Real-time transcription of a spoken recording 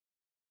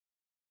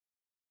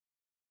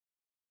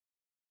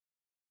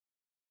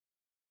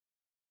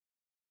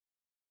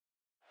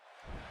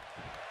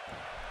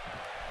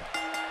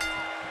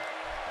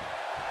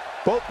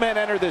Both men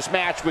enter this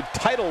match with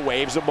tidal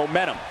waves of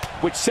momentum,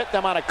 which set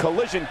them on a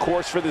collision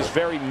course for this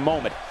very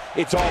moment.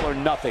 It's all or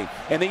nothing,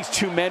 and these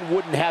two men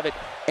wouldn't have it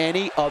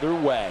any other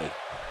way.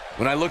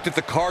 When I looked at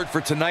the card for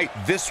tonight,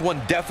 this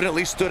one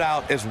definitely stood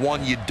out as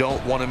one you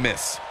don't want to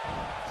miss.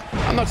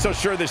 I'm not so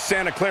sure this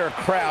Santa Clara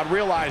crowd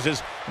realizes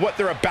what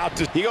they're about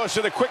to... He goes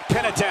for the quick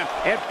pin attempt,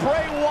 and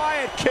Bray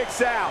Wyatt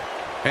kicks out.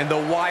 And the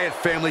Wyatt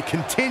family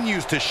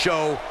continues to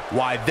show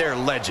why they're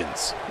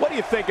legends. What do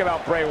you think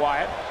about Bray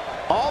Wyatt?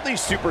 All these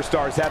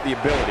superstars have the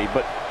ability,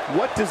 but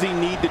what does he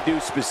need to do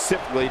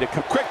specifically to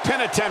come? Quick pin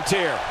attempt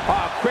here.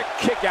 Quick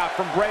kick out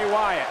from Bray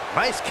Wyatt.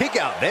 Nice kick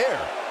out there.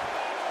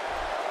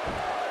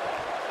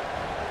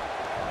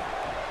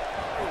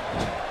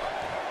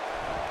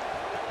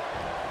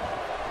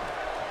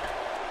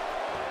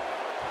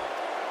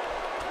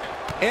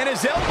 And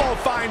his elbow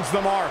finds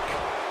the mark.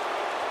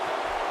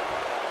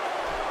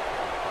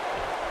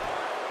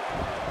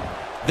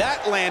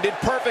 That landed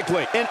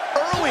perfectly. An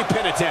early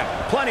pin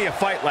attempt. Plenty of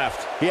fight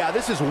left. Yeah,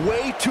 this is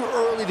way too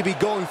early to be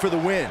going for the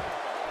win.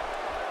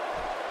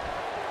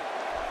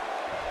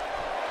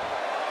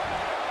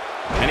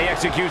 And he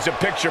executes a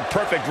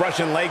picture-perfect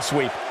Russian leg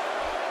sweep.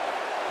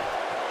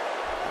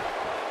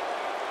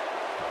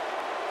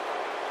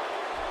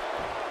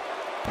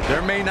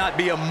 There may not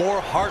be a more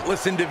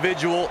heartless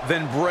individual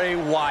than Bray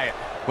Wyatt.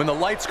 When the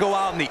lights go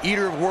out and the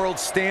Eater of Worlds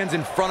stands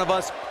in front of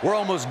us, we're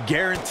almost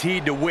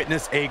guaranteed to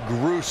witness a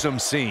gruesome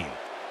scene.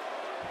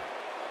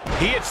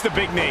 He hits the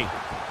big knee.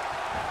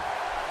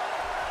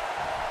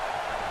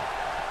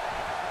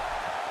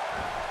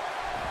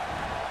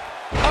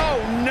 Oh,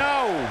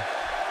 no!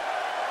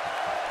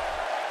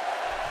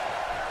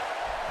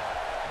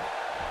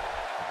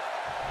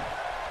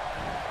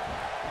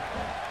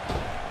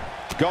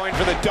 Going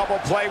for the double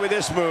play with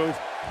this move.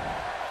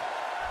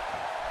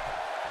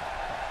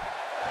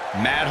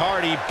 Matt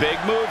Hardy, big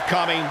move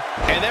coming.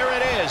 And there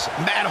it is.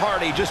 Matt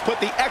Hardy just put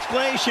the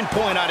exclamation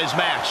point on his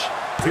match.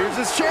 Here's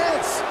his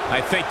chance.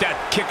 I think that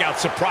kick out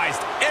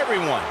surprised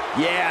everyone.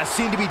 Yeah,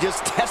 seemed to be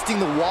just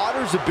testing the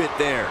waters a bit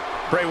there.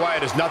 Bray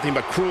Wyatt has nothing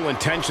but cruel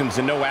intentions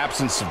and no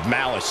absence of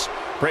malice.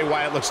 Bray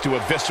Wyatt looks to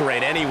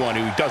eviscerate anyone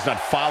who does not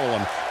follow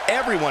him.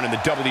 Everyone in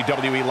the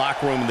WWE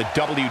locker room and the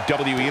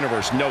WWE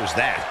Universe knows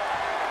that.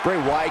 Bray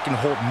Wyatt can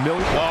hold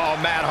millions. Oh,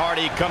 Matt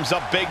Hardy comes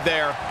up big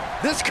there.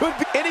 This could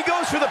be... And he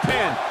goes for the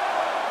pin.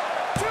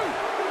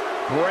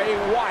 Bray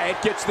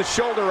Wyatt gets the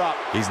shoulder up.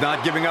 He's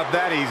not giving up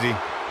that easy.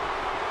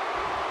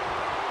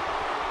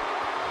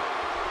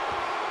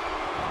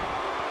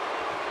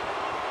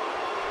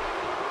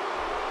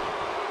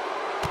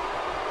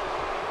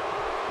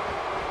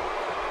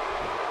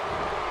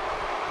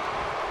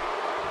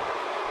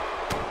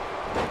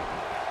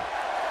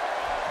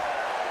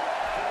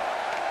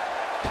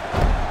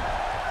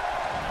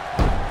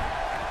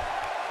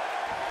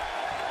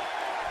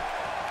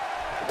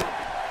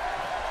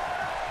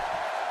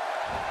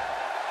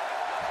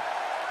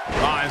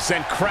 And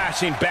sent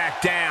crashing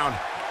back down.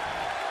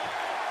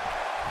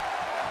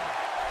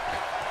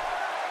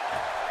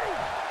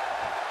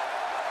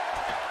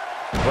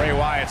 Bray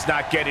Wyatt's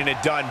not getting it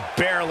done,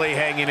 barely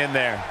hanging in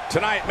there.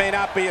 Tonight may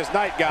not be his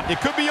night, guys. It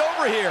could be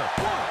over here.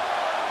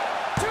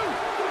 1, 2,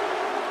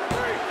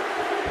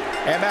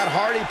 3. And Matt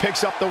Hardy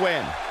picks up the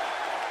win.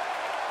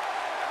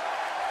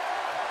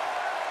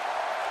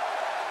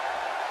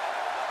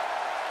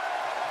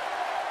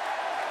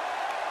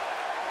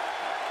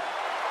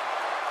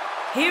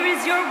 Here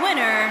is your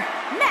winner,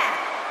 Matt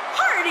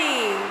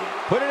Hardy.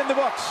 Put it in the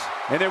books,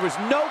 and there was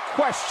no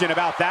question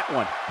about that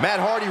one. Matt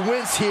Hardy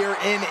wins here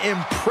in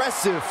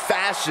impressive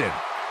fashion.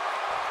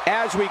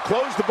 As we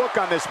close the book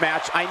on this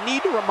match, I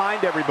need to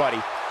remind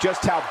everybody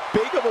just how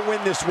big of a win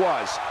this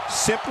was.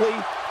 Simply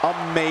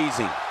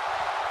amazing.